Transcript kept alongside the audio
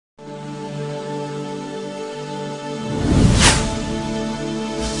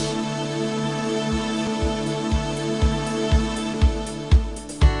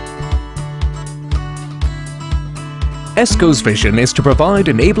ESCO'S vision is to provide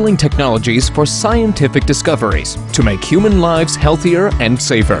enabling technologies for scientific discoveries to make human lives healthier and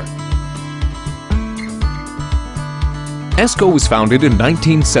safer. ESCO was founded in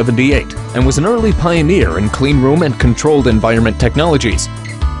 1978 and was an early pioneer in cleanroom and controlled environment technologies.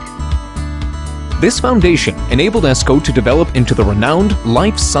 This foundation enabled ESCO to develop into the renowned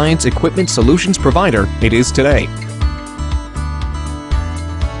life science equipment solutions provider it is today.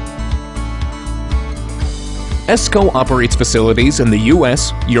 ESCO operates facilities in the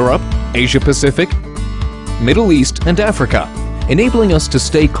US, Europe, Asia Pacific, Middle East, and Africa, enabling us to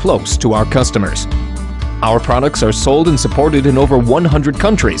stay close to our customers. Our products are sold and supported in over 100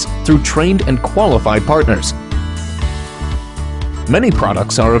 countries through trained and qualified partners. Many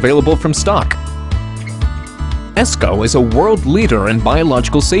products are available from stock. ESCO is a world leader in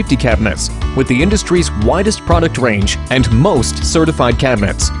biological safety cabinets with the industry's widest product range and most certified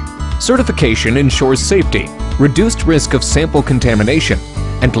cabinets. Certification ensures safety, reduced risk of sample contamination,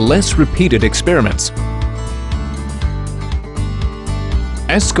 and less repeated experiments.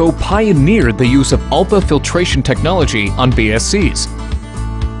 ESCO pioneered the use of ultrafiltration technology on BSCs.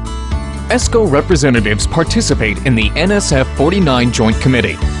 ESCO representatives participate in the NSF 49 Joint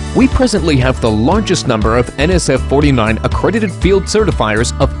Committee. We presently have the largest number of NSF 49 accredited field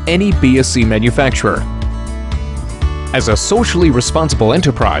certifiers of any BSC manufacturer. As a socially responsible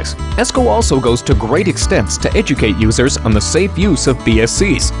enterprise, ESCO also goes to great extents to educate users on the safe use of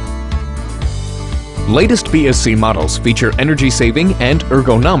BSCs. Latest BSC models feature energy-saving and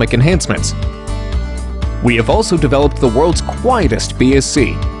ergonomic enhancements. We have also developed the world's quietest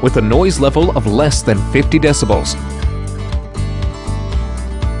BSC with a noise level of less than 50 decibels.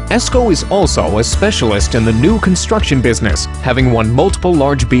 ESCO is also a specialist in the new construction business, having won multiple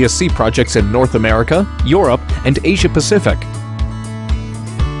large BSC projects in North America, Europe, and Asia Pacific.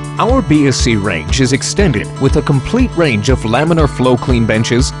 Our BSC range is extended with a complete range of laminar flow clean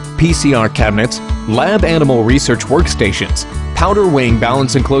benches, PCR cabinets, lab animal research workstations, powder weighing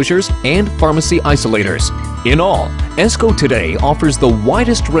balance enclosures, and pharmacy isolators. In all, ESCO today offers the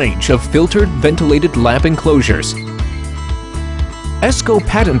widest range of filtered, ventilated lab enclosures. ESCO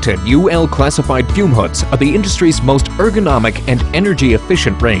patented UL classified fume hoods are the industry's most ergonomic and energy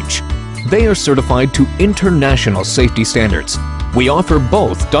efficient range. They are certified to international safety standards. We offer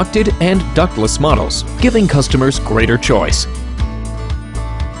both ducted and ductless models, giving customers greater choice.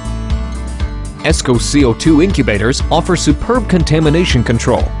 ESCO CO2 incubators offer superb contamination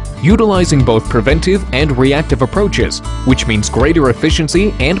control, utilizing both preventive and reactive approaches, which means greater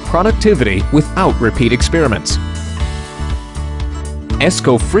efficiency and productivity without repeat experiments.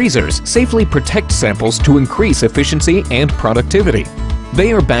 ESCO freezers safely protect samples to increase efficiency and productivity.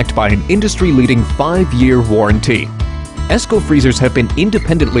 They are backed by an industry-leading 5-year warranty. ESCO freezers have been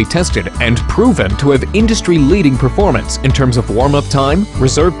independently tested and proven to have industry-leading performance in terms of warm-up time,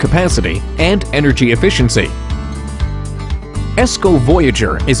 reserve capacity, and energy efficiency. ESCO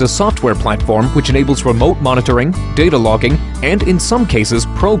Voyager is a software platform which enables remote monitoring, data logging, and in some cases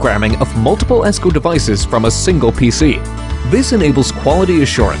programming of multiple ESCO devices from a single PC. This enables quality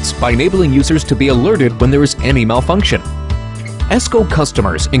assurance by enabling users to be alerted when there is any malfunction. ESCO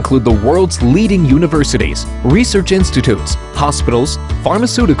customers include the world's leading universities, research institutes, hospitals,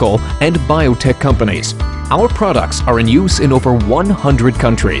 pharmaceutical, and biotech companies. Our products are in use in over 100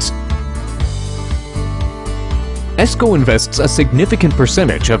 countries. ESCO invests a significant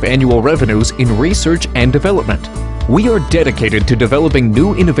percentage of annual revenues in research and development. We are dedicated to developing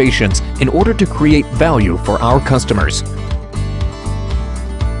new innovations in order to create value for our customers.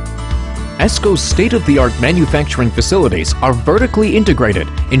 ESCO's state-of-the-art manufacturing facilities are vertically integrated,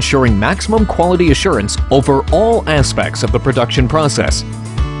 ensuring maximum quality assurance over all aspects of the production process.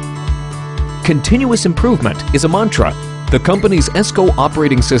 Continuous improvement is a mantra. The company's ESCO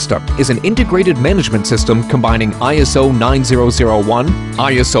operating system is an integrated management system combining ISO 9001,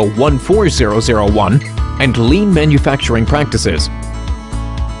 ISO 14001, and lean manufacturing practices.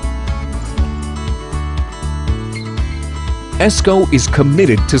 ESCO is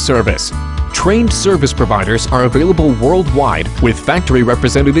committed to service. Trained service providers are available worldwide with factory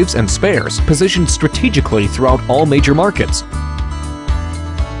representatives and spares positioned strategically throughout all major markets.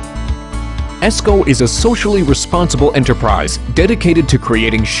 ESCO is a socially responsible enterprise dedicated to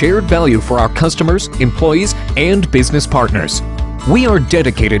creating shared value for our customers, employees, and business partners. We are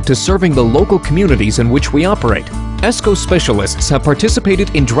dedicated to serving the local communities in which we operate. ESCO specialists have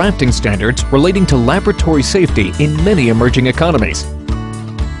participated in drafting standards relating to laboratory safety in many emerging economies.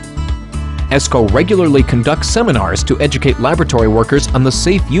 ESCO regularly conducts seminars to educate laboratory workers on the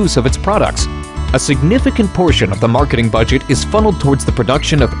safe use of its products. A significant portion of the marketing budget is funneled towards the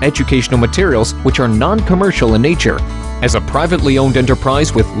production of educational materials which are non-commercial in nature. As a privately owned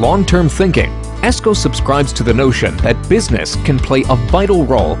enterprise with long-term thinking, Esco subscribes to the notion that business can play a vital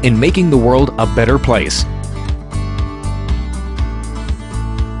role in making the world a better place.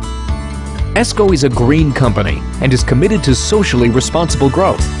 Esco is a green company and is committed to socially responsible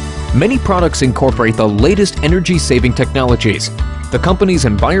growth. Many products incorporate the latest energy-saving technologies. The company's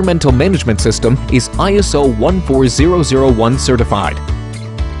environmental management system is ISO 14001 certified.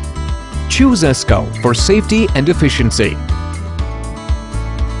 Choose Esco for safety and efficiency.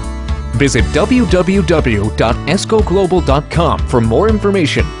 Visit www.escoglobal.com for more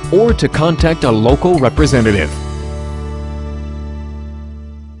information or to contact a local representative.